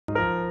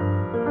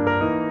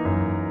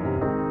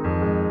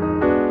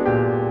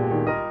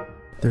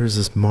There's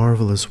this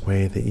marvelous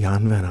way that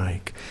Jan van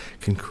Eyck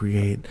can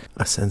create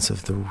a sense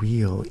of the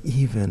real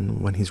even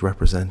when he's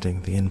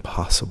representing the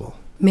impossible.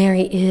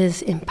 Mary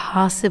is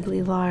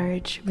impossibly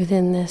large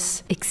within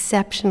this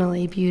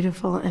exceptionally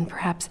beautiful and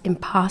perhaps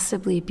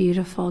impossibly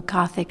beautiful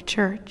Gothic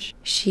church.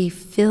 She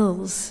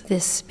fills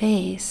this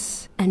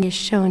space and is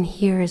shown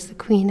here as the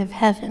Queen of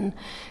Heaven,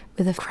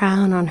 with a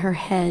crown on her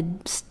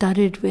head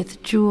studded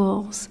with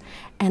jewels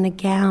and a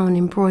gown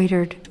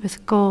embroidered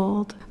with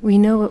gold. We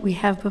know what we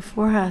have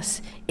before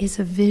us is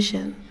a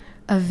vision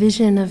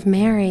of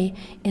Mary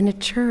in a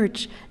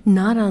church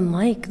not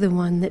unlike the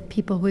one that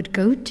people would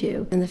go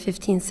to in the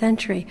 15th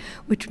century,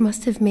 which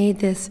must have made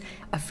this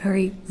a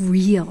very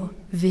real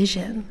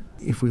vision.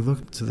 If we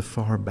look to the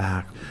far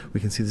back, we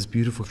can see this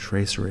beautiful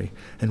tracery,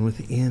 and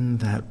within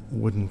that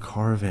wooden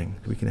carving,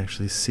 we can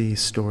actually see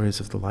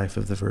stories of the life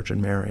of the Virgin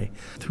Mary.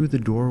 Through the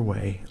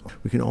doorway,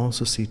 we can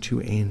also see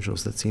two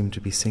angels that seem to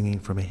be singing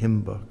from a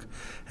hymn book.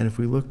 And if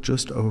we look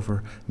just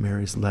over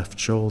Mary's left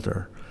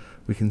shoulder,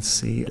 we can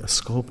see a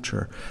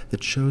sculpture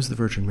that shows the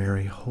Virgin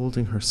Mary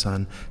holding her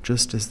son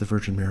just as the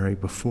Virgin Mary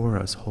before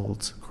us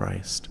holds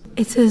Christ.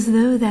 It's as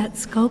though that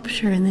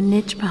sculpture in the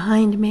niche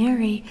behind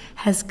Mary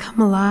has come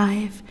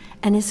alive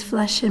and is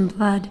flesh and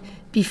blood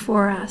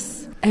before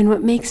us. And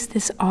what makes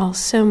this all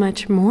so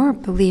much more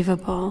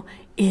believable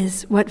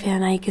is what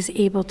Van Eyck is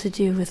able to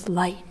do with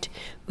light.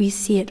 We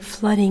see it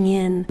flooding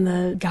in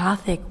the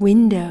Gothic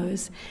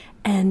windows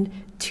and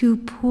two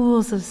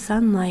pools of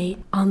sunlight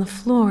on the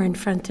floor in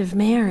front of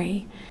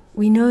Mary.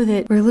 We know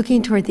that we're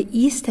looking toward the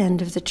east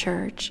end of the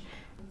church.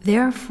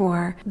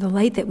 Therefore, the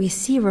light that we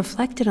see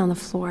reflected on the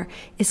floor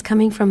is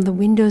coming from the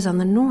windows on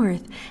the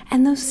north,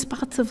 and those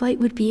spots of light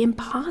would be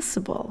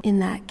impossible in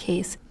that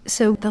case.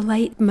 So the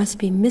light must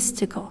be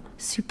mystical,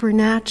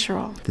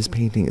 supernatural. This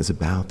painting is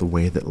about the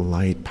way that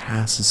light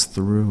passes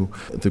through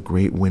the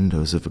great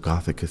windows of a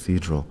Gothic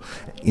cathedral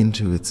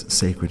into its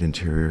sacred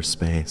interior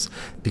space,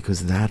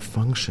 because that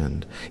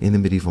functioned in the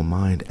medieval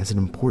mind as an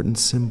important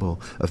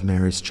symbol of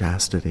Mary's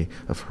chastity,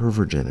 of her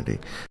virginity.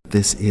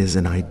 This is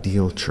an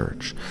ideal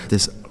church.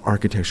 This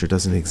architecture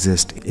doesn't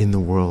exist in the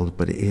world,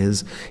 but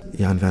is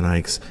Jan van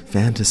Eyck's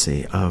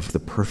fantasy of the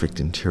perfect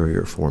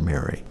interior for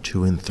Mary,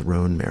 to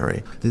enthrone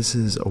Mary. This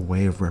is a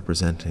way of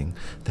representing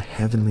the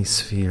heavenly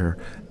sphere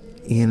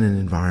in an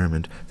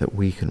environment that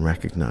we can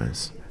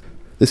recognize.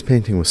 This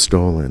painting was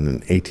stolen in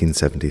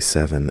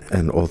 1877,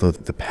 and although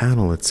the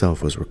panel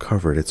itself was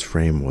recovered, its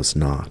frame was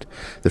not.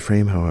 The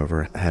frame,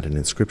 however, had an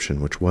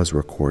inscription which was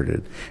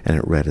recorded, and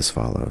it read as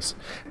follows: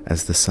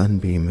 "As the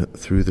sunbeam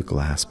through the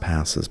glass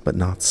passes, but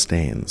not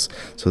stains,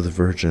 so the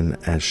Virgin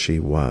as she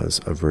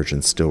was, a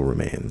virgin still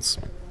remains."